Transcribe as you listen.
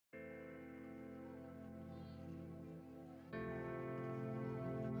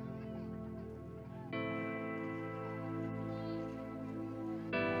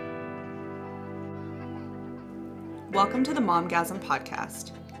Welcome to the Momgasm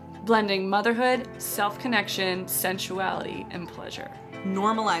Podcast. Blending motherhood, self-connection, sensuality, and pleasure.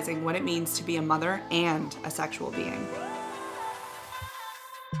 Normalizing what it means to be a mother and a sexual being.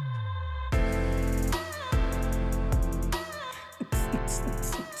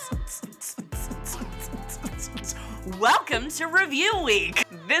 Welcome to Review Week.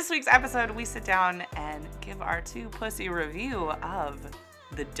 This week's episode, we sit down and give our two pussy review of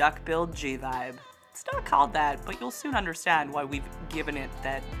the Duck-Billed G-Vibe. It's not called that, but you'll soon understand why we've given it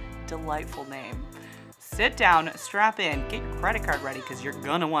that delightful name. Sit down, strap in, get your credit card ready, because you're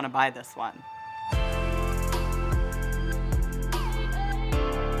gonna want to buy this one.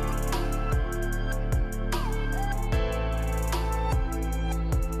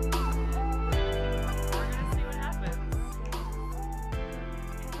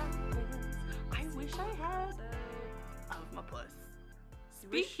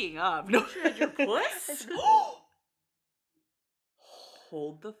 Speaking of, no, your puss?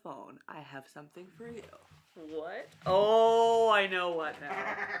 Hold the phone. I have something for you. What? Oh, I know what now.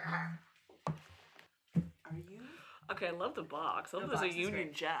 Are you? Okay, I love the box. I love there's a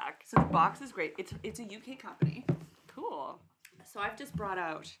Union Jack. So the box is great. It's a UK company. Cool. So I've just brought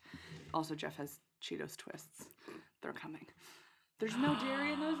out. Also, Jeff has Cheetos twists. They're coming. There's no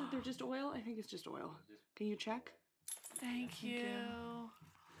dairy in those. They're just oil. I think it's just oil. Can you check? Thank you.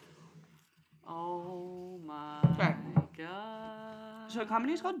 Oh my god. So the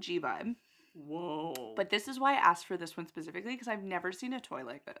company is called G-Vibe. Whoa. But this is why I asked for this one specifically, because I've never seen a toy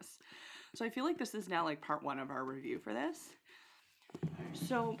like this. So I feel like this is now like part one of our review for this.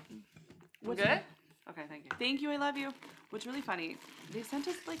 So, what's good? Okay, thank you. Thank you, I love you. What's really funny, they sent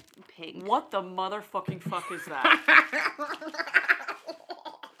us like pink. What the motherfucking fuck is that?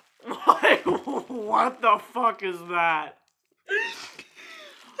 Like, what the fuck is that?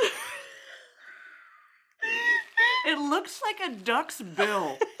 It looks like a duck's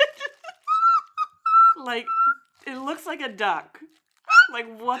bill. Like, it looks like a duck.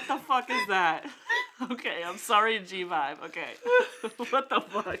 Like, what the fuck is that? Okay, I'm sorry, G-Vibe. Okay. What the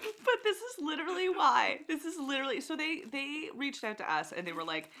fuck? But this is literally why. This is literally, so they reached out to us and they were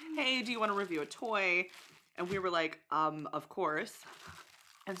like, hey, do you want to review a toy? And we were like, of course.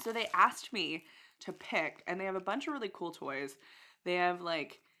 And so they asked me to pick, and they have a bunch of really cool toys. They have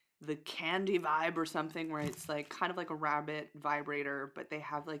like the Candy Vibe or something where it's like kind of like a rabbit vibrator, but they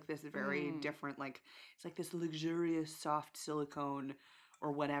have like this very different, like it's like this luxurious soft silicone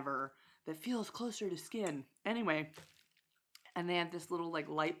or whatever that feels closer to skin. Anyway, and they have this little like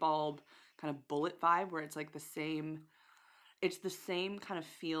light bulb kind of bullet vibe where it's like the same kind of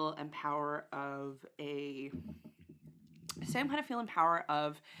feel and power of a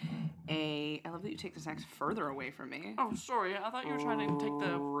I love that you take the snacks further away from me. Oh, sorry. I thought you were trying to take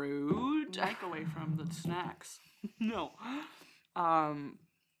the rude mic away from the snacks. No. So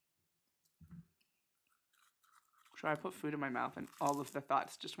I put food in my mouth and all of the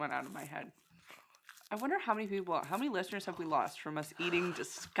thoughts just went out of my head. I wonder how many listeners have we lost from us eating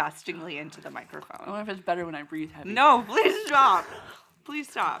disgustingly into the microphone? I wonder if it's better when I breathe heavy. No, please stop. Please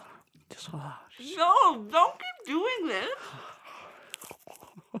stop. Just No, don't keep doing this.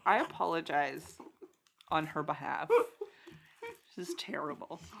 I apologize on her behalf. This is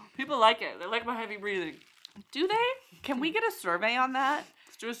terrible. People like it. They like my heavy breathing. Do they? Can we get a survey on that?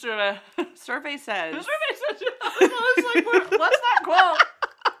 Let's do a survey. Survey says. The survey says. I was like, what's that quote?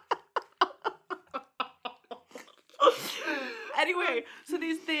 Anyway, so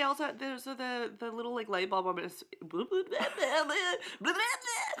they also the little like light bulb one is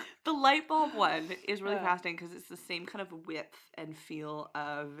the light bulb one is really fascinating because it's the same kind of width and feel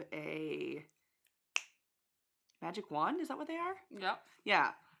of a magic wand. Is that what they are? Yeah.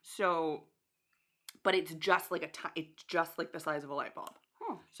 Yeah. So, but it's just like it's just like the size of a light bulb.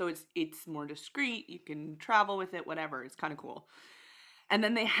 Huh. So it's more discreet. You can travel with it, whatever. It's kind of cool. And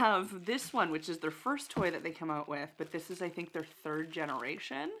then they have this one, which is their first toy that they come out with, but this is, I think, their third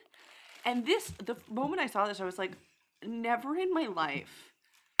generation. And the moment I saw this, I was like, never in my life,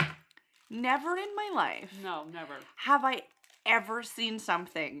 No, never. have I ever seen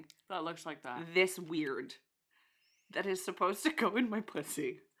something That looks like that. this weird that is supposed to go in my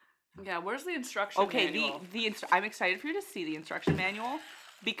pussy. Yeah, where's the instruction manual? I'm excited for you to see the instruction manual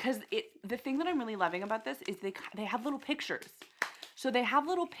because the thing that I'm really loving about this is they have little pictures. So they have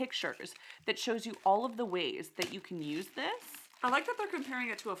little pictures that shows you all of the ways that you can use this. I like that they're comparing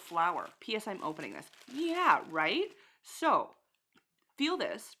it to a flower. P.S. I'm opening this. Yeah, right? So, feel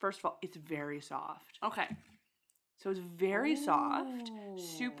this. First of all, it's very soft. Okay. So it's very soft,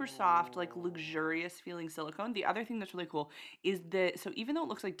 super soft, like luxurious feeling silicone. The other thing that's really cool is so even though it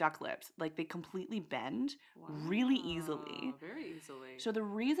looks like duck lips, like they completely bend really easily. Very easily. So the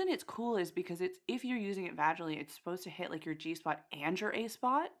reason it's cool is because if you're using it vaginally, it's supposed to hit like your G spot and your A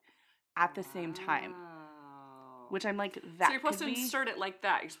spot at the same time. Which I'm like, that So you're supposed to insert it like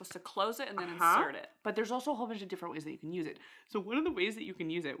that. You're supposed to close it and then insert it. But there's also a whole bunch of different ways that you can use it. So one of the ways that you can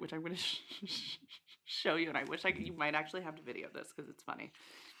use it, which I'm going to show you, and I wish you might actually have to video this because it's funny,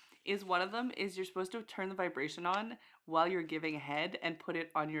 is one of them is you're supposed to turn the vibration on while you're giving head and put it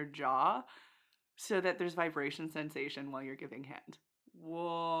on your jaw so that there's vibration sensation while you're giving head. Whoa.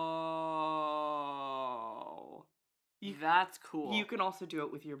 That's cool. You can also do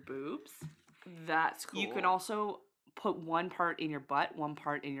it with your boobs. That's cool. You can also put one part in your butt, one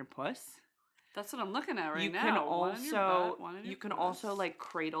part in your puss. That's what I'm looking at right You now. can One in your butt, one in your you can puss. also like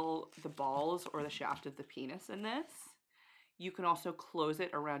cradle the balls or the shaft of the penis in this. You can also close it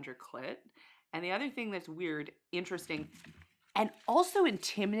around your clit. And the other thing that's weird, interesting, and also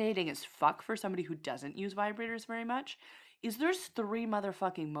intimidating as fuck for somebody who doesn't use vibrators very much is there's 3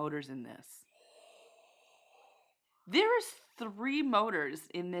 motherfucking motors in this. There's 3 motors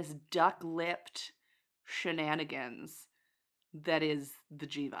in this duck-lipped shenanigans that is the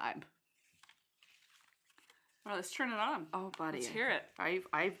G-Vibe. Well, let's turn it on. Oh, buddy. Let's hear it.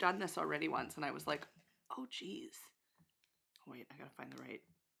 I've done this already once, and I was like, oh, geez. Wait, I gotta find the right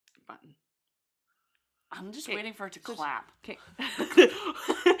button. I'm just waiting for it to clap. Okay.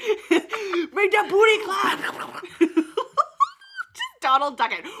 Make that booty clap! Just Donald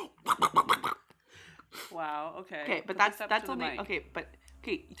Duck it. Wow, okay. Okay, but Put this up that's to the only mic. okay. But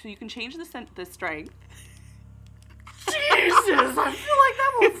okay, so you can change the strength. Jesus, I feel like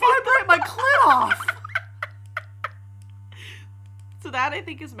that will vibrate my clit off. So that I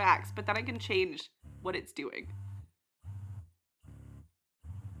think is max, but then I can change what it's doing.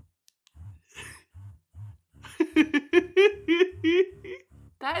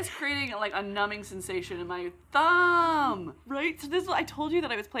 That is creating like a numbing sensation in my thumb. Right? So this is I told you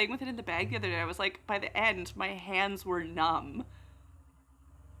that I was playing with it in the bag the other day. I was like, by the end, my hands were numb.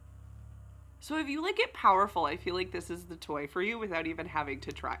 So if you like it powerful, I feel like this is the toy for you without even having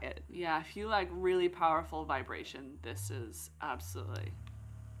to try it. Yeah, if you like really powerful vibration, this is absolutely.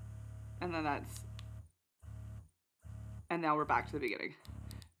 And then and now we're back to the beginning.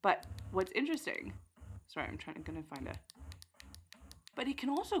 But what's interesting, sorry, I'm gonna find a, but it can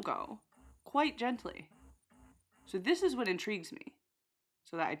also go quite gently. So this is what intrigues me.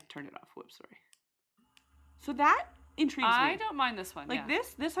 So that I turned it off. Whoops, sorry. So that intrigues me. I don't mind this one. Like yeah.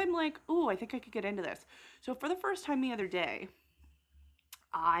 this I'm like, ooh, I think I could get into this. So for the first time the other day,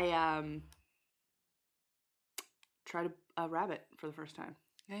 I tried a rabbit for the first time.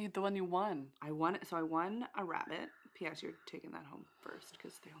 Yeah, the one you won. I won it. So I won a rabbit. P.S. You're taking that home first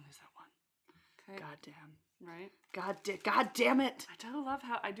because they only said one. Okay. God damn. Right. God damn it. I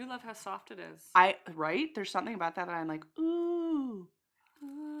do love how soft it is. Right? There's something about that I'm like, ooh.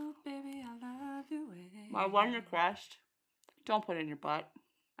 Oh, baby, I love you. My one request, don't put it in your butt.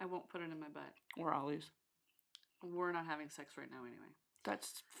 I won't put it in my butt. Or Ollie's. We're not having sex right now anyway.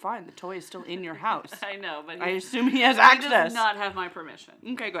 That's fine. The toy is still in your house. I know, but I assume he has he access. does not have my permission.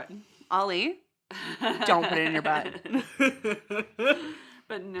 Okay, good. Ollie, don't put it in your butt.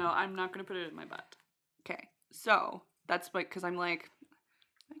 But no, I'm not going to put it in my butt. Okay, so that's because I'm like,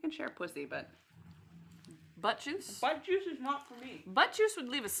 I can share pussy, but Butt juice? butt juice is not for me. Butt juice would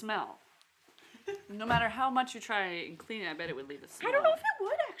leave a smell. No matter how much you try and clean it, I bet it would leave a smell. I don't know if it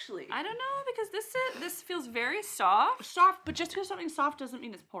would actually. I don't know because this feels very soft. Soft, but just because something's soft doesn't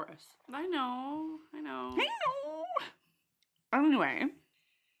mean it's porous. I know. I know. Anyway,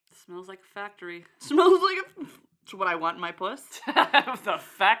 Smells like a factory. smells like it's what I want in my puss. The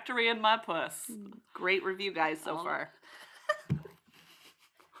factory in my puss. Great review, guys, so Oh. far.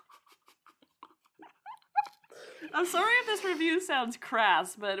 I'm sorry if this review sounds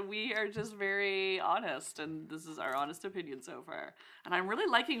crass, but we are just very honest, and this is our honest opinion so far. And I'm really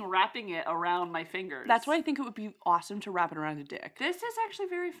liking wrapping it around my fingers. That's why I think it would be awesome to wrap it around a dick. This is actually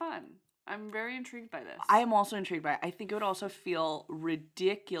very fun. I'm very intrigued by this. I am also intrigued by it. I think it would also feel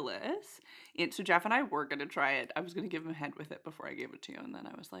ridiculous. So Jeff and I were going to try it. I was going to give him a head with it before I gave it to you, and then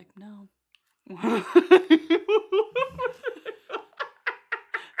I was like, no. How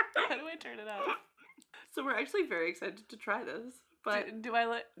do I turn it off? So we're actually very excited to try this. But Do I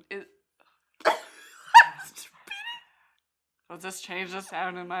let it? Will this change the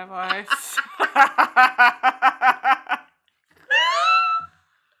sound in my voice?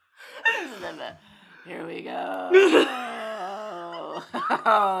 Here we go.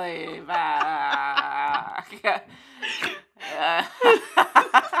 Holy fuck.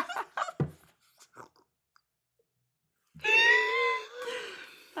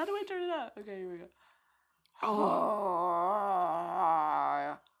 How do I turn it up? Okay, here we go. Oh.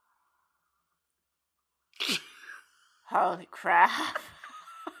 Holy crap.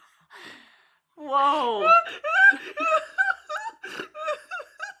 Whoa.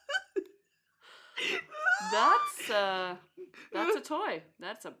 That's a toy.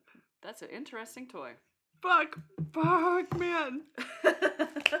 That's an interesting toy. Fuck, man.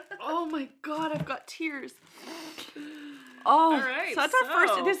 Oh my god, I've got tears. Oh, All right, so that's our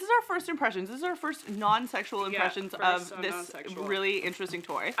first. so- This is our first impressions. This is our first non-sexual impressions first, of this non-sexual. really interesting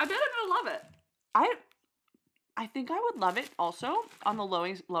toy. I bet I'm gonna love it. I think I would love it also on the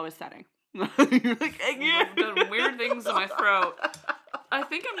lowest setting. You're like, I've done weird things in my throat. I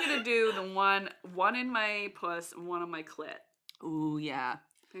think I'm gonna do the one in my puss and one on my clit. Ooh, yeah.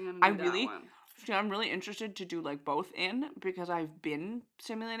 I think I'm gonna do that one. Yeah, I'm really interested to do like both in because I've been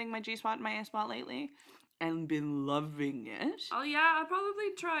stimulating my G-spot and my A-spot lately and been loving it. Oh yeah, I'll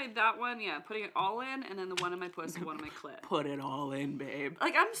probably try that one. Yeah, putting it all in, and then the one in my puss and one in my clit. Put it all in, babe.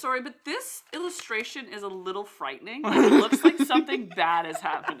 Like, I'm sorry, but this illustration is a little frightening. Like, it looks like something bad is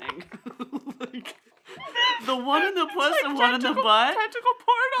happening. Like, the one in the puss and one in the butt. Tentacle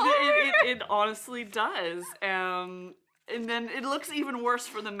porn all over It honestly does. And then it looks even worse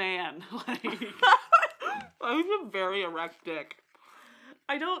for the man. Like, I have a very erect dick.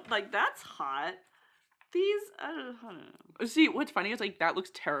 I don't, like, that's hot. These, I don't know. See, what's funny is like that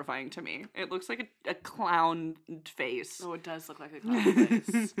looks terrifying to me. It looks like a clown face. Oh, it does look like a clown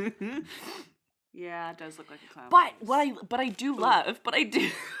face. Yeah, it does look like a clown But face. what I do love,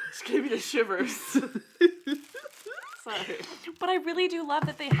 Just gave me the shivers. Sorry. But I really do love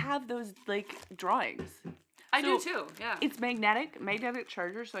that they have those like drawings. I do So, too, yeah. It's magnetic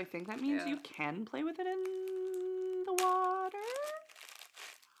charger, so I think that means Yeah. you can play with it in the water.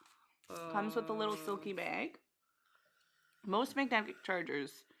 Comes with a little silky bag. Most magnetic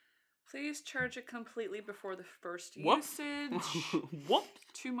chargers. Please charge it completely before the first Whoops. usage. Whoops.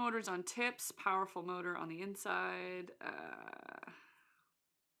 2 motors on tips, powerful motor on the inside.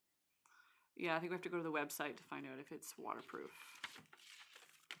 Yeah, I think we have to go to the website to find out if it's waterproof.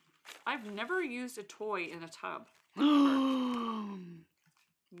 I've never used a toy in a tub.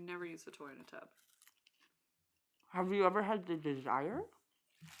 Never used a toy in a tub. Have you ever had the desire?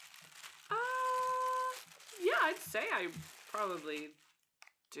 Yeah, I'd say I probably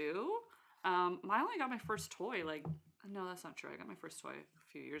do. I only got my first toy, like, no, that's not true. I got my first toy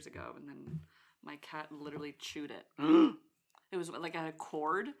a few years ago, and then my cat literally chewed it. It was like I had a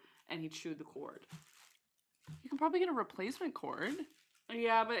cord, and he chewed the cord. You can probably get a replacement cord.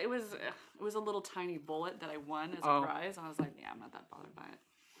 Yeah, but it was a little tiny bullet that I won as a prize, and I was like, yeah, I'm not that bothered by it.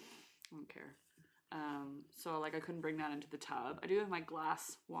 I don't care. So like I couldn't bring that into the tub. I do have my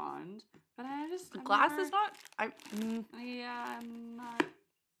glass wand, but I've Glass never- is not. Yeah, I'm not.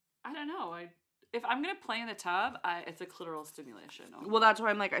 I don't know. If I'm gonna play in the tub, it's a clitoral stimulation. Well, that's why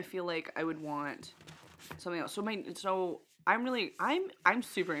I'm like I feel like I would want something else. So I'm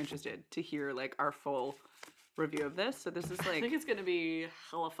super interested to hear like our full review of this. So this is I like think it's gonna be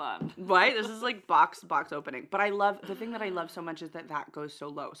hella fun. right. This is like box opening. But I love the thing that I love so much is that goes so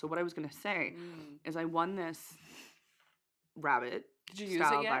low. So what I was gonna say is I won this rabbit. Did you use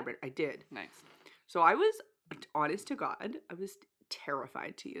style it yet? vibrator. I did. Nice. So I was honest to God, I was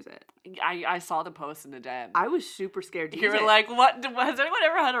terrified to use it. I saw the post in the den. I was super scared to You use were it. like, what? Has anyone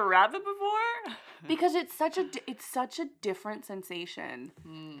ever had a rabbit before? Because it's such a different sensation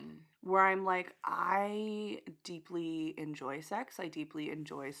where I'm like, I deeply enjoy sex. I deeply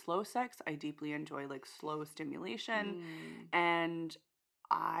enjoy slow sex. I deeply enjoy like slow stimulation. And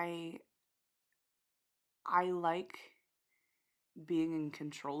I like being in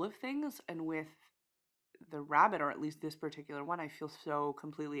control of things, and with the rabbit, or at least this particular one, I feel so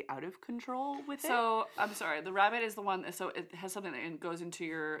completely out of control with it. So, I'm sorry, the rabbit is the one, so it has something that goes into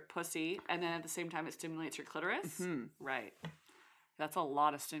your pussy, and then at the same time it stimulates your clitoris? Right. That's a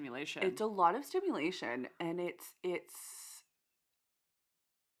lot of stimulation. It's a lot of stimulation, and it's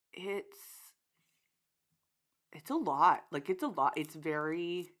a lot. Like, it's a lot. It's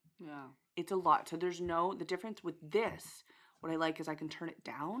very... Yeah. It's a lot. So the difference with this, what I like is I can turn it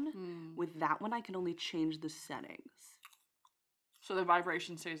down. With that one, I can only change the settings. So the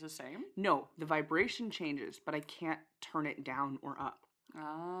vibration stays the same? No, the vibration changes, but I can't turn it down or up.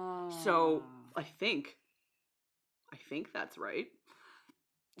 Oh. So I think that's right.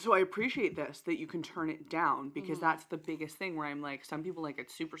 So I appreciate this, that you can turn it down, because that's the biggest thing where I'm like, some people like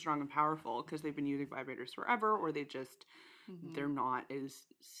it's super strong and powerful because they've been using vibrators forever, or they're not as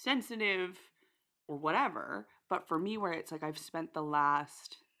sensitive, or whatever. But for me, where it's like I've spent the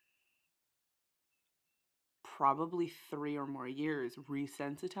last probably 3 or more years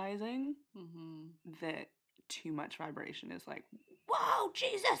resensitizing that too much vibration is like, whoa,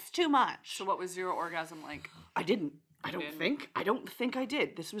 Jesus, too much. So what was your orgasm like? I didn't. I don't think I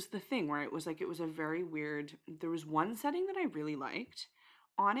did. This was the thing where it was like, it was a very weird, there was one setting that I really liked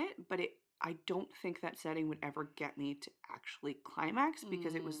on it, but I don't think that setting would ever get me to actually climax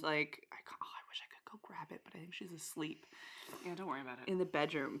because it was like, I wish I could go grab it, but I think she's asleep. Yeah, don't worry about it. In the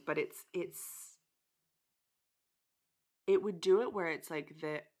bedroom, but it would do it where it's like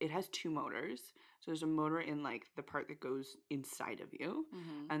it has 2 motors. So there's a motor in like the part that goes inside of you,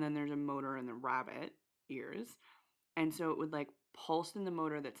 and then there's a motor in the rabbit ears. And so it would like pulse in the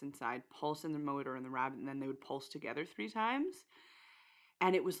motor that's inside, pulse in the motor in the rabbit, and then they would pulse together 3 times.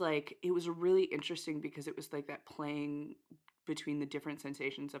 And it was like, it was really interesting because it was like that playing between the different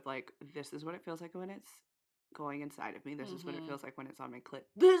sensations of like, this is what it feels like when it's going inside of me. This is what it feels like when it's on my clit.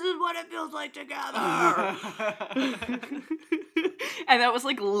 This is what it feels like together. And that was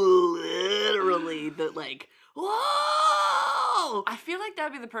like literally the like, whoa! I feel like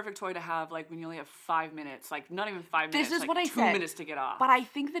that'd be the perfect toy to have like when you only have 5 minutes, like not even 5 minutes. This is like what I 2 said. minutes to get off. But I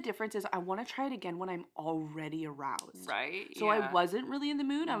think the difference is I want to try it again when I'm already aroused. Right? So I wasn't really in the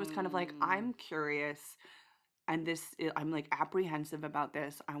mood. I was kind of like, I'm curious. And I'm like apprehensive about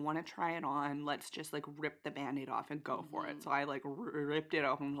this. I want to try it on. Let's just like rip the Band-Aid off and go for it. So I like ripped it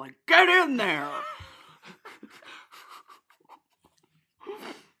off and was like, get in there.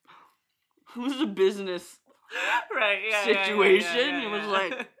 It was a business situation. Yeah. It was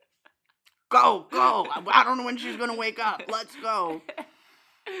like, go. I don't know when she's going to wake up. Let's go.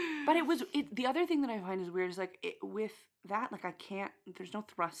 But the other thing that I find is weird is like with that, like I can't, there's no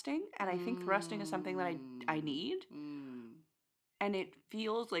thrusting. And I think thrusting is something that I need. And it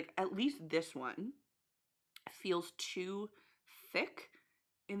feels like, at least this one feels too thick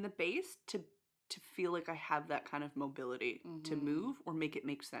in the base to feel like I have that kind of mobility to move or make it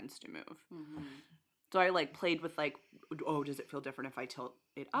make sense to move. So I like played with like, oh, does it feel different if I tilt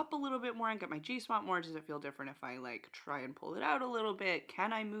it up a little bit more and get my G-spot more? Does it feel different if I like try and pull it out a little bit?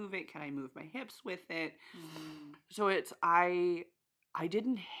 Can I move it? Can I move my hips with it? So I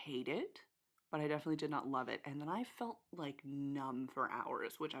didn't hate it, but I definitely did not love it. And then I felt like numb for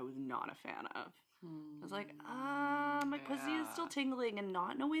hours, which I was not a fan of. I was like, my pussy is still tingling and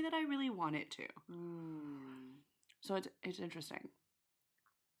not in a way that I really want it to. So it's interesting.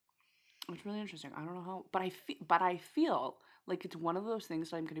 It's really interesting. I don't know how, but I feel like it's one of those things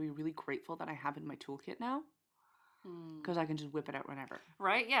that I'm going to be really grateful that I have in my toolkit now, because I can just whip it out whenever.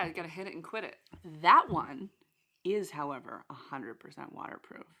 Right? Yeah, you got to hit it and quit it. That one is, however, 100%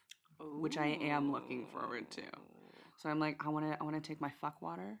 waterproof, which I am looking forward to. So I'm like, I want to take my fuck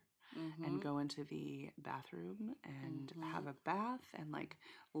water and go into the bathroom and have a bath and like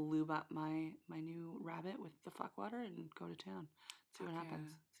lube up my new rabbit with the fuck water and go to town. See what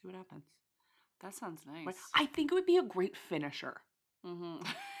happens. See what happens. That sounds nice. But I think it would be a great finisher.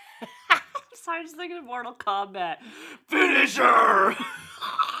 Sorry, I was thinking of Mortal Kombat. Finisher! Whoopsie!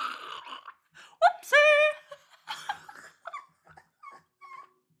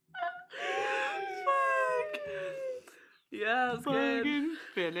 Fuck. Yeah, it's good.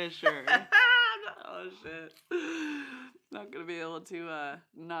 Finisher. Oh, shit. Not gonna be able to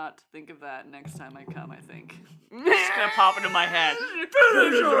not think of that next time I come, I think. It's just gonna pop into my head.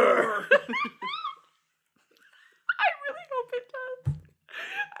 Finisher! I really hope it does.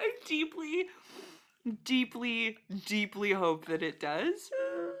 I deeply hope that it does.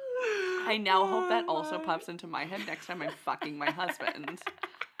 I now hope that also pops into my head next time I'm fucking my husband.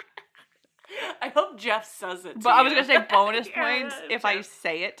 I hope Jeff says it to But I was you. gonna say bonus Yeah, points if I Jeff.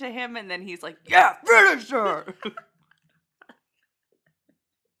 say it to him and then he's like, yeah, finisher!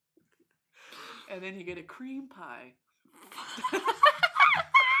 And then you get a cream pie.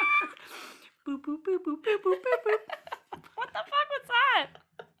 Boop, boop, boop, boop, boop, boop, boop, boop. What the fuck was that?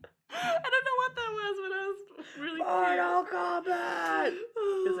 I don't know what that was, but I was really Mortal Kombat!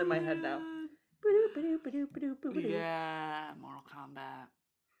 It's in my head now. Yeah, Mortal Kombat.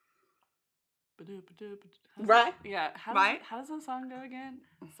 Right? Yeah. Right? How does that song go again?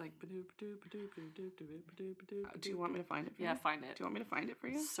 It's like. Do Do you want me to find it for you? Yeah, find it. Do you want me to find it for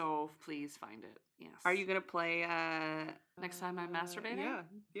you? So please find it. Yes. Are you gonna play Next time I'm masturbating?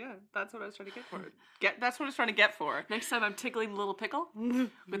 Yeah, that's what I was trying to get for. That's what I was trying to get for. Next time I'm tickling Little Pickle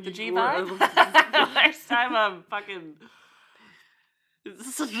with the G Or- vibe. Next time I'm fucking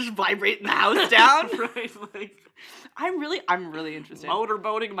just vibrating the house down. Right, like I'm really interested.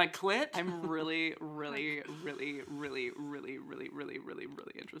 motorboating my clit. I'm really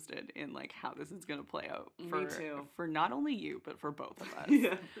interested in like how this is gonna play out Me too. for not only you but for both of us.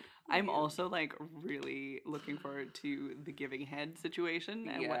 Yeah. I'm also like really looking forward to the giving head situation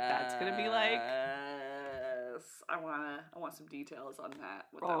and what that's gonna be like. Yes. I want some details on that.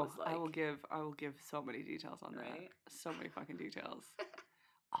 What that was like. I will give so many details on that. Right? So many fucking details.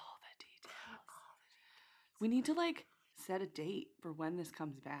 All the details. We need to like set a date for when this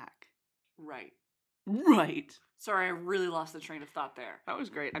comes back. Right. Right. Sorry, I really lost the train of thought there. That was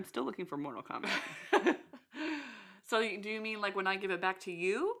great. I'm still looking for Mortal Kombat. So do you mean like when I give it back to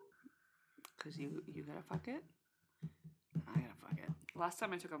you? Cause you gotta fuck it. I gotta fuck it. Last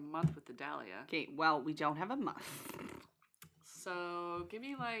time I took a month with the Dahlia. Okay, well we don't have a month. So give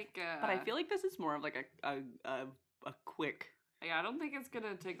me like. But I feel like this is more of like a quick. Yeah, I don't think it's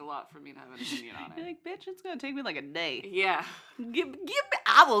gonna take a lot for me to have an opinion on You're it. like, bitch, it's gonna take me like a day. Yeah. Give me.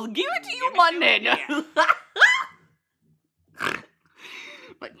 I will give it to you Monday.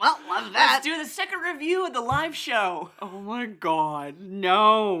 Like, well, what's that? Let's do the second review of the live show. Oh my god,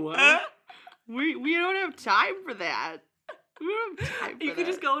 no. We don't have time for that. We don't have time for You that. could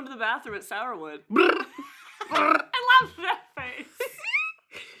just go into the bathroom at Sourwood. I love that face.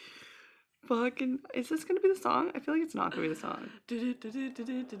 Fucking, is this gonna be the song? I feel like it's not gonna be the song.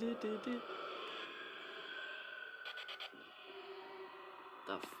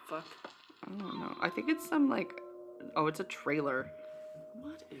 The fuck? I don't know. I think it's some like, oh, it's a trailer.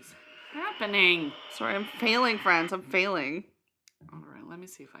 What is happening? Sorry, I'm failing, friends. I'm failing. All right, let me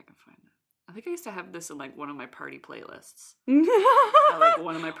see if I can find it. I think I used to have this in like one of my party playlists. I Like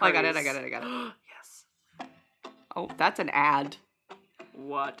one of my parties. I got it. Yes. Oh, that's an ad.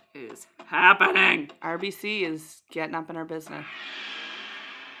 What is happening? RBC is getting up in our business.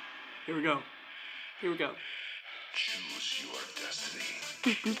 Here we go. Choose your destiny.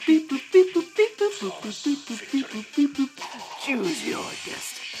 Choose your destiny. Choose your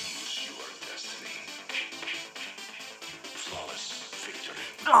destiny. Flawless victory.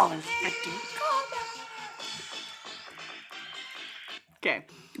 Flawless victory. Okay,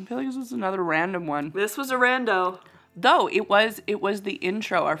 I feel like this is another random one. This was a rando. Though it was the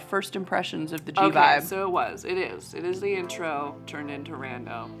intro, our first impressions of the G Okay, vibe. so it was. It is the intro turned into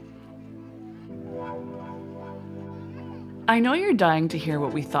rando. I know you're dying to hear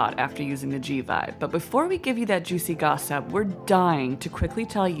what we thought after using the G Vibe, but before we give you that juicy gossip, we're dying to quickly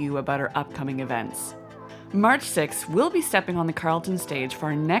tell you about our upcoming events. March 6th, we'll be stepping on the Carlton stage for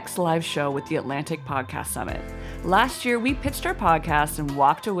our next live show with the Atlantic Podcast Summit. Last year, we pitched our podcast and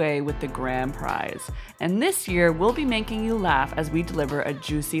walked away with the grand prize. And this year, we'll be making you laugh as we deliver a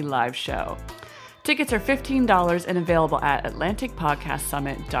juicy live show. Tickets are $15 and available at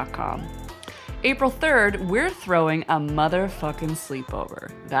atlanticpodcastsummit.com. April 3rd, we're throwing a motherfucking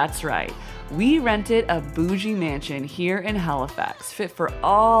sleepover. That's right. We rented a bougie mansion here in Halifax, fit for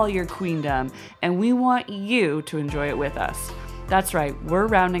all your queendom, and we want you to enjoy it with us. That's right, we're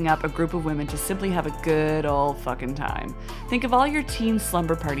rounding up a group of women to simply have a good old fucking time. Think of all your teen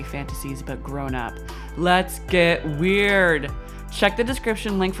slumber party fantasies, but grown up. Let's get weird. Check the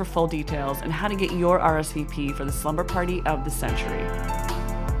description link for full details and how to get your RSVP for the slumber party of the century.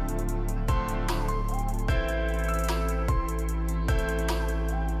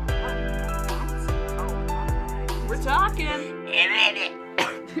 Talking. I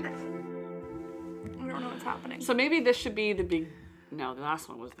don't know what's happening. So maybe this should be the big. No, the last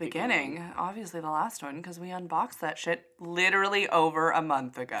one was the Beginning, obviously the last one, because we unboxed that shit literally over a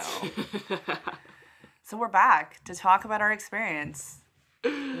month ago. So we're back to talk about our experience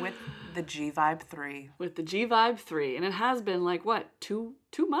with the G Vibe 3. With the G Vibe 3, and it has been like what, two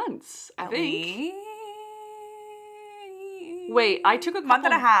months, I think. Wait, I took a month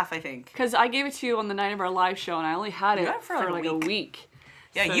and a half, I think. Because I gave it to you on the night of our live show, and I only had it for like a week.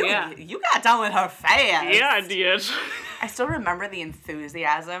 Yeah, So, you got done with her fast. Yeah, I did. I still remember the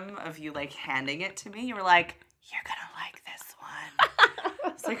enthusiasm of you like handing it to me. You were like, "You're gonna like this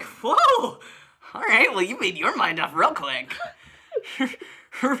one." It's like, whoa. All right, well, you made your mind up real quick.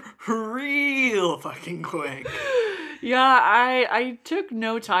 Real fucking quick. Yeah, I took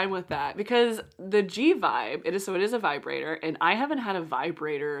no time with that because the G Vibe, it is a vibrator, and I haven't had a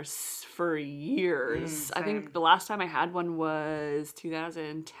vibrator for years. I think the last time I had one was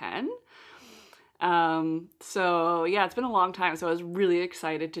 2010. So yeah, it's been a long time. So I was really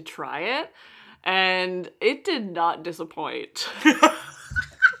excited to try it, and it did not disappoint.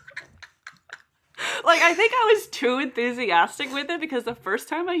 Like, I think I was too enthusiastic with it because the first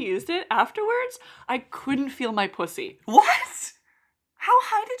time I used it, afterwards, I couldn't feel my pussy. What? How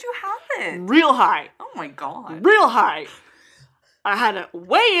high did you have it? Real high. Oh my god. Real high. I had it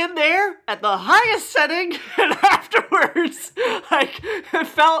way in there at the highest setting, and afterwards, like, it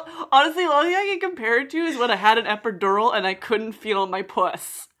felt, honestly, the only thing I can compare it to is when I had an epidural and I couldn't feel my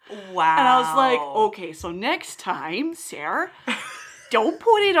puss. Wow. And I was like, okay, so next time, Sarah, don't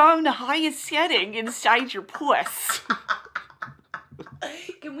put it on the highest setting inside your puss.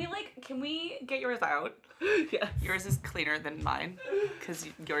 Can we get yours out? Yeah. Yours is cleaner than mine, because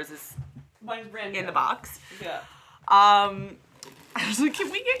yours is Mine's brand in the box. Yeah. I was like, can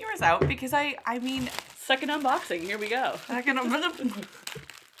we get yours out? Because I mean, Second unboxing, here we go.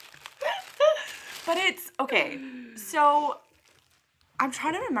 but it's, okay, so I'm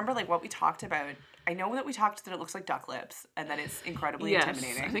trying to remember, like, what we talked about. I know that we talked that it looks like duck lips, and that it's incredibly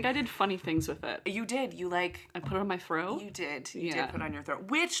intimidating. I think I did funny things with it. You did. You, like... I put it on my throat. You did. You Yeah. did put it on your throat.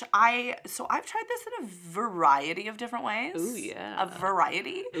 Which So I've tried this in a variety of different ways. Ooh, yeah. A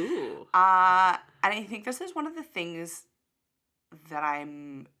variety. Ooh. And I think this is one of the things that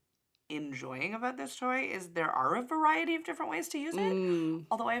I'm enjoying about this toy is there are a variety of different ways to use it.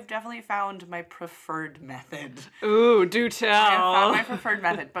 Although I've definitely found my preferred method. Ooh, do tell. I have found my preferred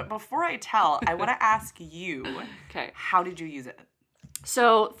method. But before I tell, I want to ask you, Okay. how did you use it?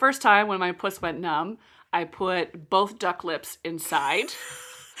 So, first time when my puss went numb, I put both duck lips inside.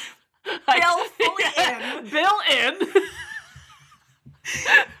 Bill fully in. Bill in.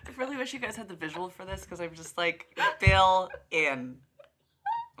 I really wish you guys had the visual for this because I'm just like, Bill in.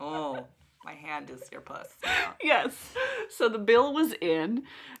 Oh, my hand is your puss. Yeah. Yes. So the bill was in,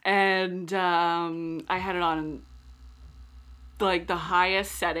 and I had it on like the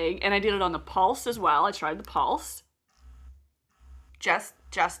highest setting, and I did it on the pulse as well. I tried the pulse. Just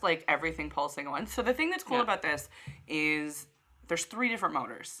like everything pulsing on. So the thing that's cool about this is there's 3 different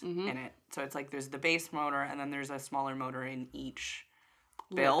motors in it. So it's like there's the base motor, and then there's a smaller motor in each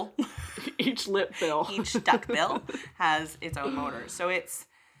bill. Each lip bill. Each duck bill has its own motor. So it's...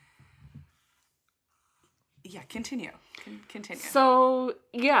 Yeah, continue. Continue. So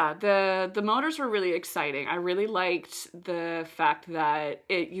yeah, the motors were really exciting. I really liked the fact that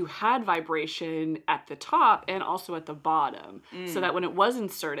you had vibration at the top and also at the bottom, so that when it was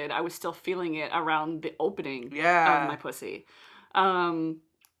inserted, I was still feeling it around the opening of my pussy.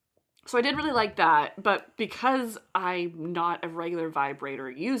 So I did really like that, but because I'm not a regular vibrator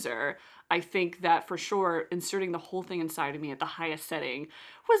user, I think that for sure inserting the whole thing inside of me at the highest setting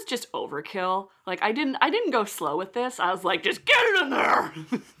was just overkill. Like I didn't go slow with this. I was like, just get it in there.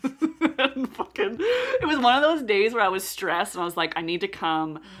 And it was one of those days where I was stressed and I was like, I need to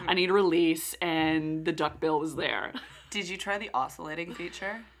come, I need to release, and the duck bill was there. Did you try the oscillating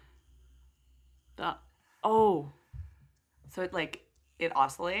feature? Oh. So it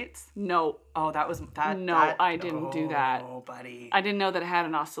oscillates? No. Oh, that was that. No, I didn't do that. Oh, buddy. I didn't know that it had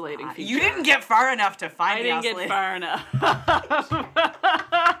an oscillating feature. You didn't get far enough to find I the didn't get oscillating. far enough.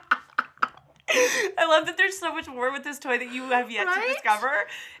 I love that there's so much more with this toy that you have yet to Right? discover.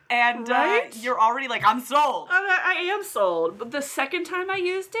 And Right? you're already like, I'm sold. I am sold. But the second time I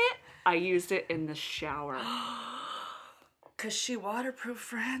used it in the shower. Cause she waterproof,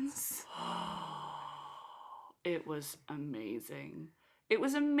 friends. It was amazing. It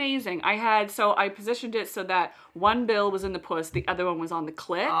was amazing. I positioned it so that one bill was in the puss, the other one was on the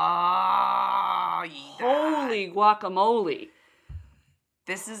clit. Oh, Holy guacamole.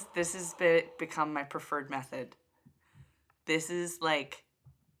 This has become my preferred method. This is like,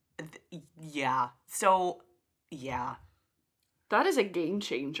 yeah. So, yeah. That is a game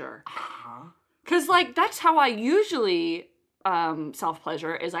changer. Uh-huh. Because, that's how I usually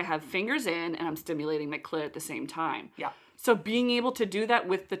self-pleasure is I have fingers in and I'm stimulating my clit at the same time. Yeah. So being able to do that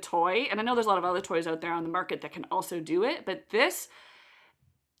with the toy, and I know there's a lot of other toys out there on the market that can also do it, but this,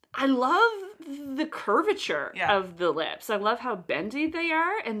 I love the curvature of the lips. I love how bendy they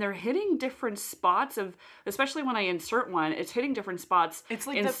are, and they're hitting different spots especially when I insert one, it's hitting different spots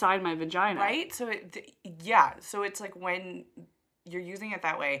inside my vagina. Right? So, so it's like when you're using it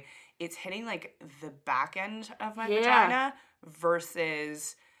that way, it's hitting like the back end of my vagina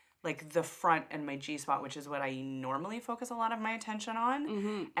versus like the front and my G-spot, which is what I normally focus a lot of my attention on.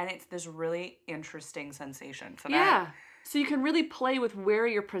 Mm-hmm. And it's this really interesting sensation. So so you can really play with where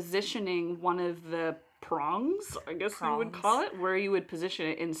you're positioning one of the prongs, I guess you would call it, where you would position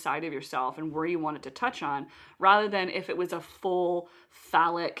it inside of yourself and where you want it to touch on, rather than if it was a full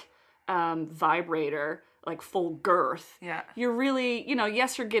phallic vibrator, like full girth. Yeah. You're really,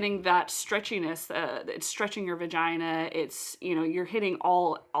 yes, you're getting that stretchiness. It's stretching your vagina. It's, you're hitting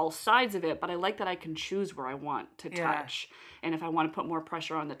all sides of it, but I like that I can choose where I want to touch. And if I want to put more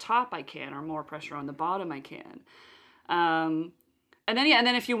pressure on the top, I can, or more pressure on the bottom, I can. And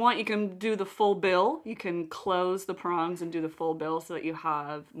then if you want, you can do the full bill. You can close the prongs and do the full bill so that you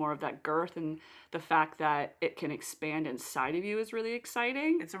have more of that girth, and the fact that it can expand inside of you is really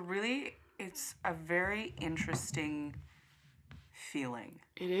exciting. It's a very interesting feeling.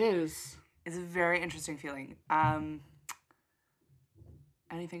 It is. It's a very interesting feeling.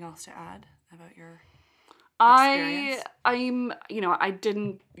 Anything else to add about your experience? I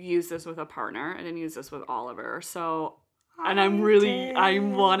didn't use this with a partner. I didn't use this with Oliver. So, and I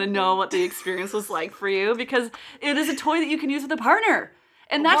want to know what the experience was like for you, because it is a toy that you can use with a partner.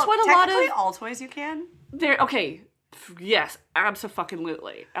 And that's what a lot of... Technically, all toys you can. Okay. Yes,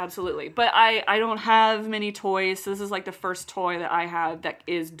 absolutely. But I don't have many toys, so this is like the first toy that I have that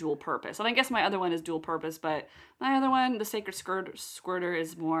is dual purpose. And I guess my other one is dual purpose, but my other one, the Sacred Squirter,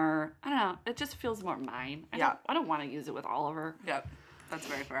 is more, I don't know, it just feels more mine. I don't want to use it with Oliver. Yep, that's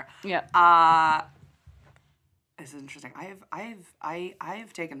very fair. Yeah. This is interesting.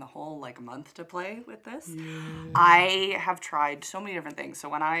 I've taken the whole month to play with this. Yeah. I have tried so many different things. So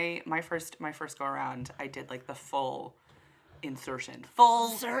when my first go around, I did the full insertion,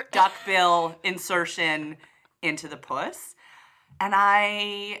 duckbill insertion into the puss, and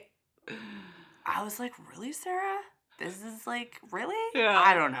I was like, really, Sarah? This is really? Yeah.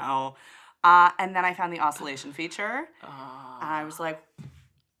 I don't know. And then I found the oscillation feature, and I was like,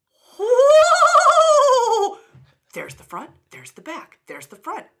 whoa! There's the front, there's the back, there's the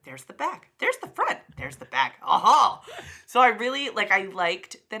front, there's the back, there's the front, there's the back. Aha! So I really, I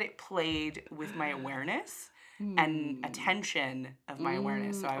liked that it played with my awareness and attention of my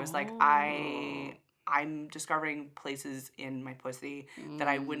awareness. So I was like, I'm discovering places in my pussy that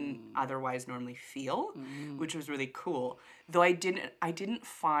I wouldn't otherwise normally feel, which was really cool. Though I didn't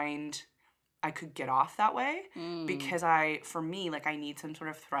find I could get off that way because for me, I need some sort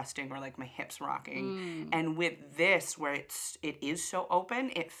of thrusting or my hips rocking. And with this, where it is so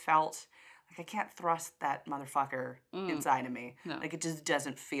open, it felt like I can't thrust that motherfucker inside of me. No. It just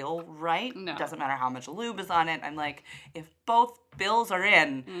doesn't feel right. No. Doesn't matter how much lube is on it. I'm like, if both bills are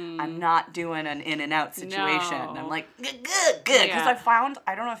in, I'm not doing an in and out situation. No. I'm like, good. Because Yeah.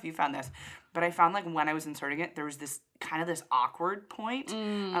 I don't know if you found this, but I found when I was inserting it, there was this awkward point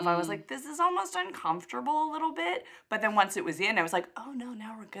of I was like, this is almost uncomfortable a little bit. But then once it was in, I was like, oh no,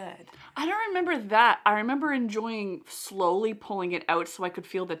 now we're good. I don't remember that. I remember enjoying slowly pulling it out so I could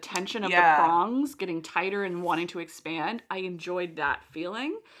feel the tension of the prongs getting tighter and wanting to expand. I enjoyed that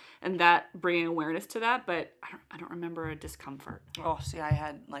feeling and that bringing awareness to that, but I don't remember a discomfort. Oh, see, I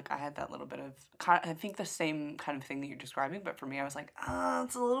had that little bit of, I think the same kind of thing that you're describing, but for me, I was like,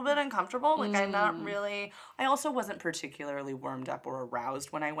 it's a little bit uncomfortable. I'm not really, I also wasn't particularly warmed up or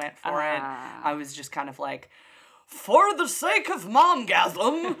aroused when I went for it. I was just kind of like, for the sake of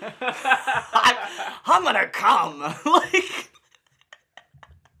momgasm, I'm gonna come.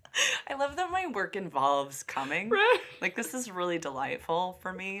 I love that my work involves coming. Right. This is really delightful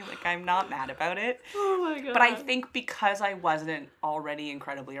for me. I'm not mad about it. Oh my God. But I think because I wasn't already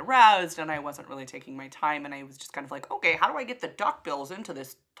incredibly aroused and I wasn't really taking my time and I was just kind of like, okay, how do I get the duckbills into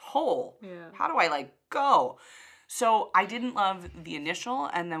this hole? Yeah. How do I go? So I didn't love the initial,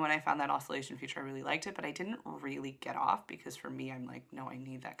 and then when I found that oscillation feature, I really liked it, but I didn't really get off because for me, I'm like, no, I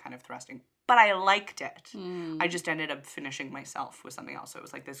need that kind of thrusting. But I liked it. I just ended up finishing myself with something else. So it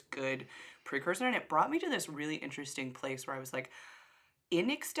was this good precursor, and it brought me to this really interesting place where I was in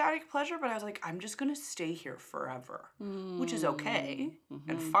ecstatic pleasure, but I was I'm just going to stay here forever, which is okay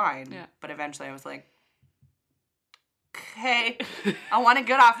and fine. Yeah. But eventually I was like, okay, I want to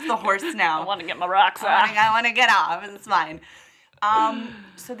get off the horse now. I want to get my rocks off. I want to get off. It's fine.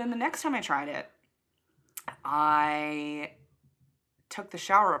 So then the next time I tried it, I took the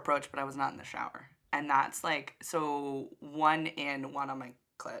shower approach, but I was not in the shower. And that's so one in, one on my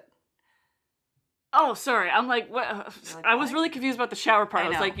clit. Oh, sorry. I'm like, what? I was what? really confused about the shower part. I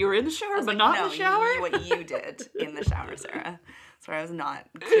was like, you were in the shower, but not in the shower? What you did in the shower, Sarah. Sorry, I was not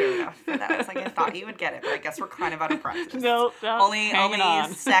clear enough for that. I was I thought you would get it, but I guess we're kind of out of practice. No, only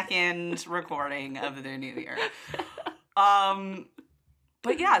on. Second recording of the new year.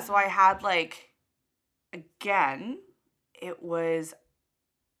 But yeah, so I had again, it was,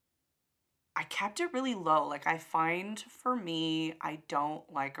 I kept it really low. I find for me, I don't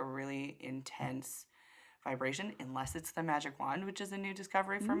like a really intense vibration unless it's the magic wand, which is a new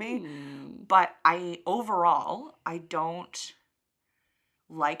discovery for me. But I don't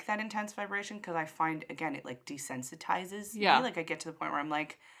like that intense vibration because I find, again, it desensitizes me. I get to the point where I'm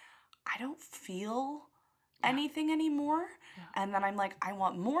like, I don't feel anything anymore. Yeah. And then I'm like, I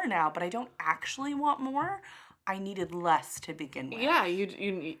want more now, but I don't actually want more. I needed less to begin with. Yeah,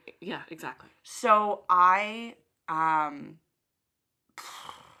 you yeah, exactly. So I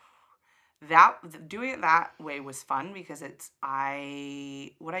doing it that way was fun because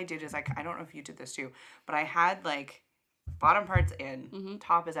what I did is I don't know if you did this too, but I had like bottom part's in,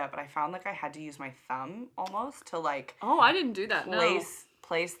 top is out, but I found like I had to use my thumb almost to like Oh, I didn't do that.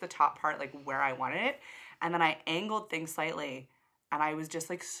 place the top part like where I wanted it, and then I angled things slightly, and I was just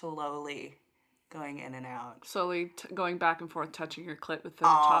like slowly going in and out. Slowly going back and forth, touching your clit with the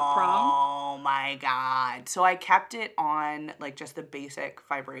top prong. Oh my god. So I kept it on like just the basic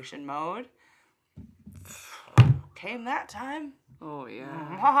vibration mode. Came that time. Oh, yeah.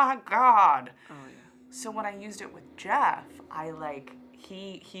 My god. Oh, yeah. So when I used it with Jeff, I like,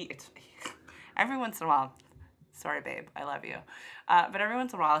 every once in a while, sorry babe, I love you. But every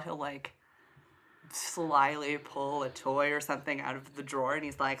once in a while he'll like slyly pull a toy or something out of the drawer and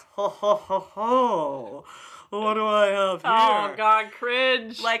he's like, ho ho ho ho, what do I have here? Oh, God,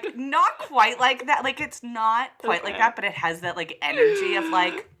 cringe. Like, not quite like that. Like, it's not quite like that, but it has that, like, energy of,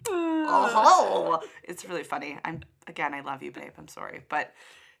 like, oh, it's really funny. I love you, babe. I'm sorry. But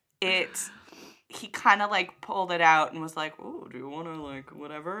he kind of, like, pulled it out and was like, oh, do you want to, like,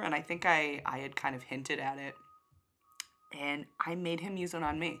 whatever? And I think I had kind of hinted at it. And I made him use it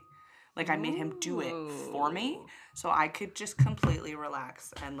on me. Like, I made him do it for me so I could just completely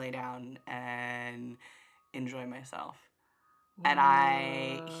relax and lay down and enjoy myself. And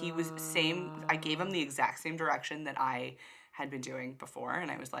I gave him the exact same direction that I had been doing before. And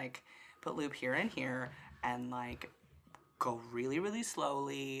I was like, put lube here and here and like go really, really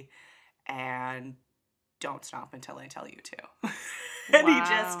slowly and don't stop until I tell you to. And he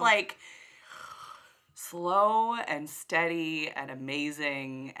just like slow and steady and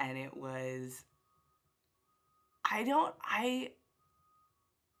amazing. And it was, I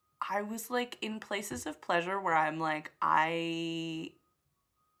was like in places of pleasure where I'm like, am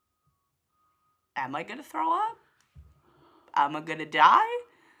I gonna throw up? Am I gonna die?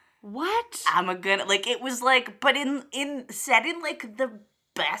 What? Am I gonna, like, it was like, but said in like the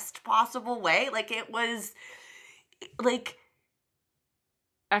best possible way. Like it was like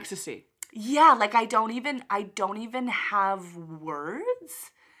Ecstasy. Yeah, like I don't even have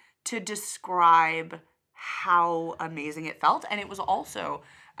words to describe how amazing it felt. And it was also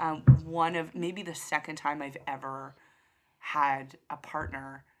one of maybe the second time I've ever had a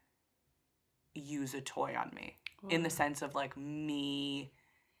partner use a toy on me in the sense of like me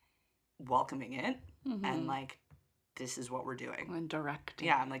welcoming it and like, this is what we're doing. And directing.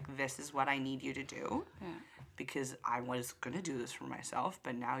 Yeah, I'm like, this is what I need you to do. Yeah. Because I was going to do this for myself,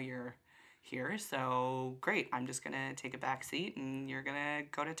 but now you're here, so great. I'm just going to take a back seat and you're going to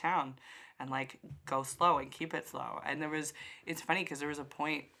go to town and like go slow and keep it slow. And it's funny because there was a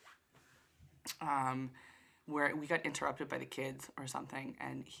point where we got interrupted by the kids or something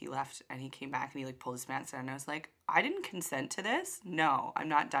and he left and he came back and he like pulled his pants down and I was like, I didn't consent to this. No, I'm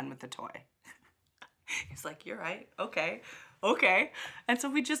not done with the toy. He's like, you're right. Okay. And so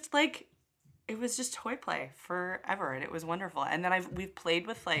we just like, it was just toy play forever and it was wonderful. And then we've played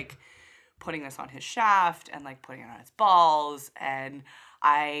with like putting this on his shaft and like putting it on his balls. And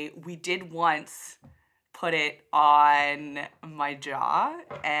we did once put it on my jaw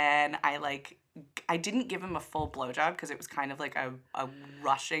and I didn't give him a full blowjob because it was kind of like a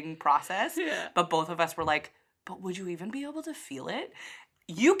rushing process. Yeah. But both of us were like, but would you even be able to feel it?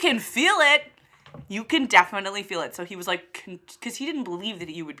 You can feel it. You can definitely feel it. So he was like, because he didn't believe that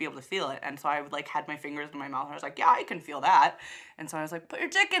you would be able to feel it. And so I would like had my fingers in my mouth and I was like, yeah, I can feel that. And so I was like, put your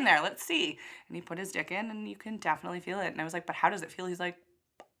dick in there. Let's see. And he put his dick in and you can definitely feel it. And I was like, but how does it feel? He's like,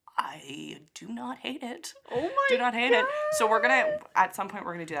 I do not hate it. Oh my Do not hate God. it. So at some point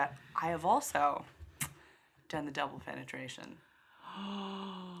we're going to do that. I have also done the double penetration.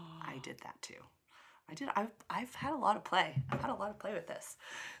 I did that too. I've had a lot of play. I've had a lot of play with this.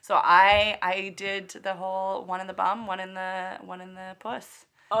 So I did the whole one in the bum, one in the puss.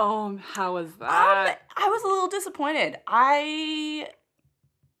 Oh, how was that? I was a little disappointed. I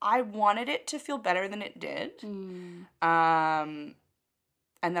wanted it to feel better than it did.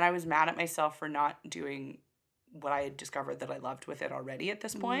 And then I was mad at myself for not doing what I had discovered that I loved with it already at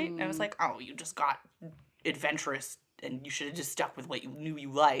this point. And I was like, oh, you just got adventurous and you should have just stuck with what you knew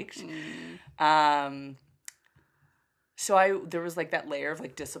you liked. So there was like that layer of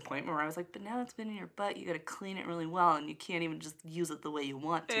like disappointment where I was like, but now it's been in your butt, you gotta clean it really well and you can't even just use it the way you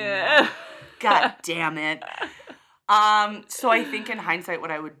want to. Yeah. God damn it. So I think in hindsight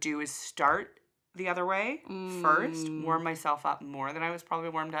what I would do is start the other way first, warm myself up more than I was probably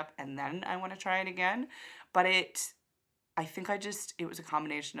warmed up, and then I want to try it again. But I think it was a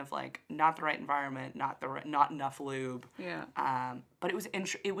combination of like not the right environment, not enough lube. Yeah. But it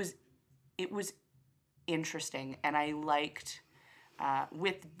was interesting, and I liked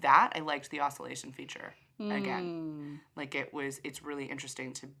with that, I liked the oscillation feature again. Like it's really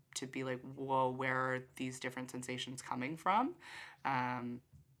interesting to be like, whoa, where are these different sensations coming from? And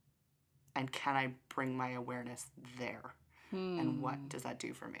can I bring my awareness there? And what does that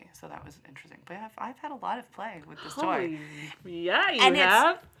do for me? So that was interesting. But I've had a lot of play with this toy. Yeah, you And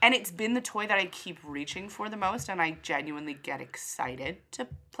have. And it's been the toy that I keep reaching for the most, and I genuinely get excited to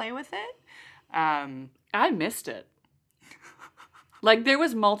play with it. I missed it. Like, there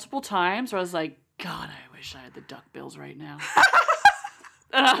was multiple times where I was like, God, I wish I had the duckbills right now.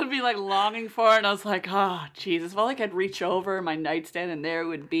 And I would be like longing for it, and I was like, oh, Jesus. Felt like I'd reach over my nightstand, and there it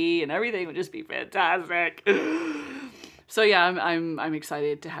would be, and everything would just be fantastic. So yeah, I'm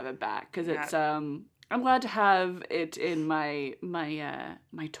excited to have it back because it's I'm glad to have it in my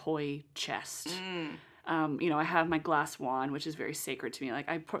toy chest. You know, I have my glass wand, which is very sacred to me. Like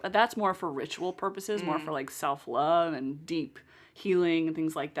that's more for ritual purposes, more for like self-love and deep healing and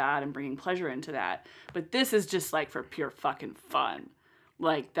things like that, and bringing pleasure into that. But this is just like for pure fucking fun.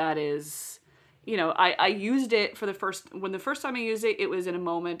 Like that is, you know, I used it the first time I used it, it was in a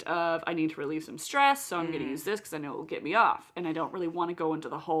moment of I need to relieve some stress, so I'm going to use this because I know it will get me off, and I don't really want to go into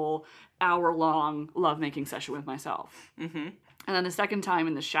the whole hour-long lovemaking session with myself. Mm-hmm. And then the second time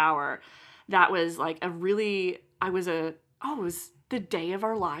in the shower, that was like it was the day of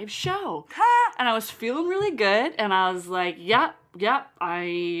our live show, and I was feeling really good, and I was like, yep,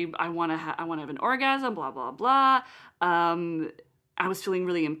 I want to have an orgasm, blah blah blah. I was feeling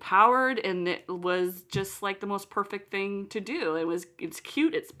really empowered, and it was just like the most perfect thing to do. It's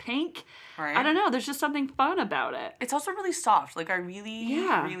cute, it's pink. Right. I don't know, there's just something fun about it. It's also really soft. Like I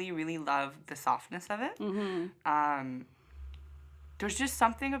really love the softness of it. Mm-hmm. There's just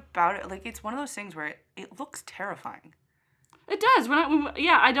something about it. Like it's one of those things where it looks terrifying. It does.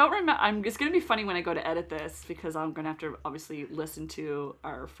 I don't remember. It's going to be funny when I go to edit this because I'm going to have to obviously listen to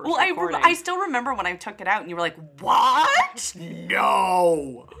our first recording. I still remember when I took it out and you were like, what?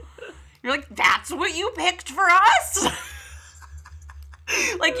 No. You're like, that's what you picked for us?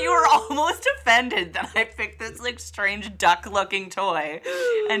 Like you were almost offended that I picked this like strange duck-looking toy.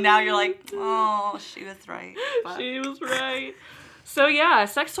 And now you're like, oh, she was right. But... She was right. So yeah,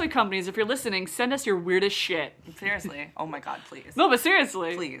 sex toy companies, if you're listening, send us your weirdest shit. Seriously. Oh my God, please. No, but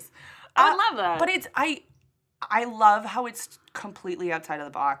seriously. Please. I would love that. But I love how it's completely outside of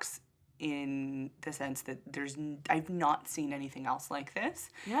the box in the sense that I've not seen anything else like this.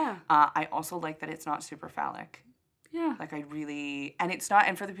 Yeah. I also like that it's not super phallic. Yeah. Like and it's not,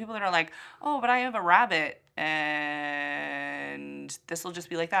 and for the people that are like, oh, but I have a rabbit and this will just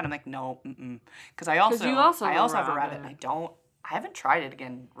be like that. I'm like, no, because I also have a rabbit. And I haven't tried it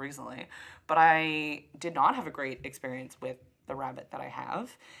again recently, but I did not have a great experience with the rabbit that I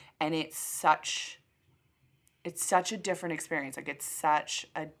have. And it's such a different experience. Like it's such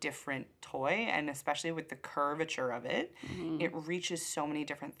a different toy, and especially with the curvature of it, it reaches so many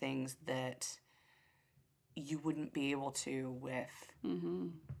different things that you wouldn't be able to with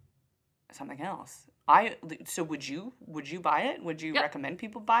something else. So would you buy it? Would you recommend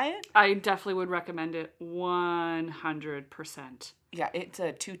people buy it? I definitely would recommend it 100%. Yeah, it's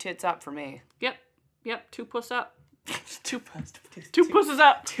a 2 tits up for me. Yep, 2 puss up. 2 puss. 2 pusses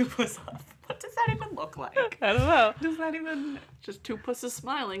up. 2 puss up. What does that even look like? I don't know. Does that even... Just 2 pusses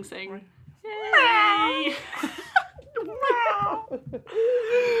smiling saying, yay!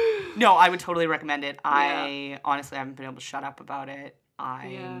 No, I would totally recommend it. I honestly haven't been able to shut up about it.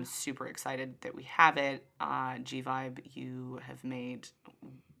 I'm super excited that we have it. G-Vibe, you have made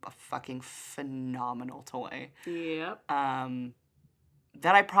a fucking phenomenal toy. Yep.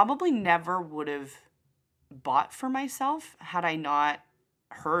 That I probably never would have bought for myself had I not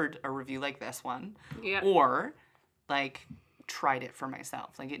heard a review like this one. Yep. Or, like, tried it for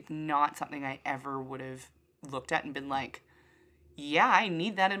myself. Like, it's not something I ever would have looked at and been like, yeah, I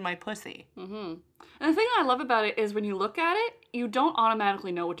need that in my pussy. Mm-hmm. And the thing I love about it is when you look at it, you don't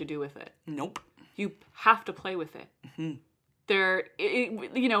automatically know what to do with it. Nope. You have to play with it. Mm-hmm.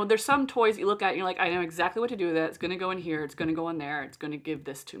 There's some toys you look at and you're like, I know exactly what to do with it. It's going to go in here. It's going to go in there. It's going to give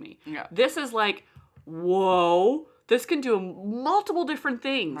this to me. Yeah. This is like, whoa, this can do multiple different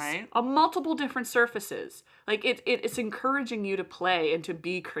things. Right. On multiple different surfaces. Like, it's encouraging you to play and to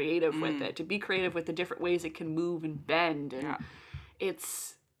be creative with it. To be creative with the different ways it can move and bend. And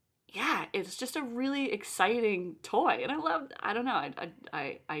it's just a really exciting toy. And I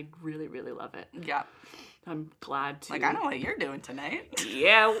really, really love it. Yeah. I'm glad to. Like, I know what you're doing tonight.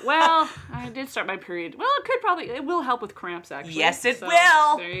 Yeah, well, I did start my period. Well, it will help with cramps, actually. Yes, it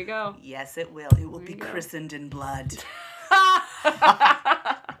will. There you go. Yes, it will. It will be christened in blood.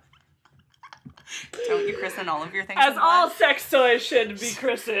 Don't you christen christen all of your things As in all blood? sex toys should be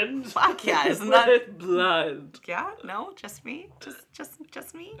christened. Fuck yeah, isn't that? With blood. Yeah, no, just me, just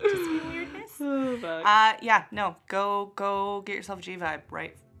me weirdness. Oh, fuck. Yeah, no, go get yourself a G-Vibe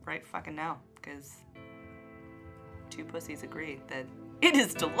right fucking now, because 2 pussies agree that it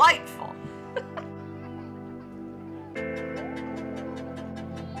is delightful.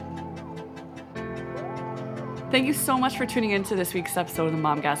 Thank you so much for tuning in to this week's episode of the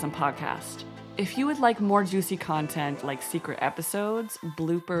Momgasm Podcast. If you would like more juicy content like secret episodes,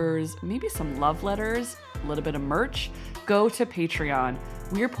 bloopers, maybe some love letters, a little bit of merch, go to Patreon.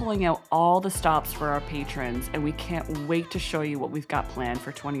 We're pulling out all the stops for our patrons, and we can't wait to show you what we've got planned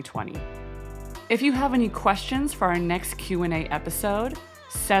for 2020. If you have any questions for our next Q&A episode,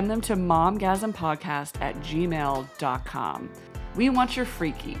 send them to momgasmpodcast@gmail.com. We want your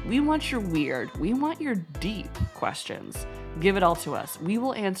freaky, we want your weird, we want your deep questions. Give it all to us. We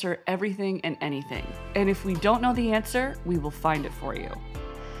will answer everything and anything. And if we don't know the answer, we will find it for you.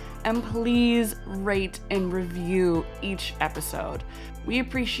 And please rate and review each episode. We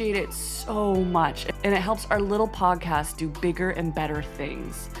appreciate it so much, and it helps our little podcast do bigger and better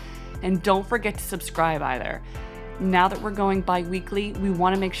things. And don't forget to subscribe either. Now that we're going bi-weekly, we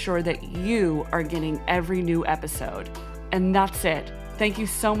want to make sure that you are getting every new episode. And that's it. Thank you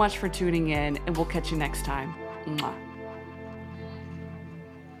so much for tuning in, and we'll catch you next time. Mwah.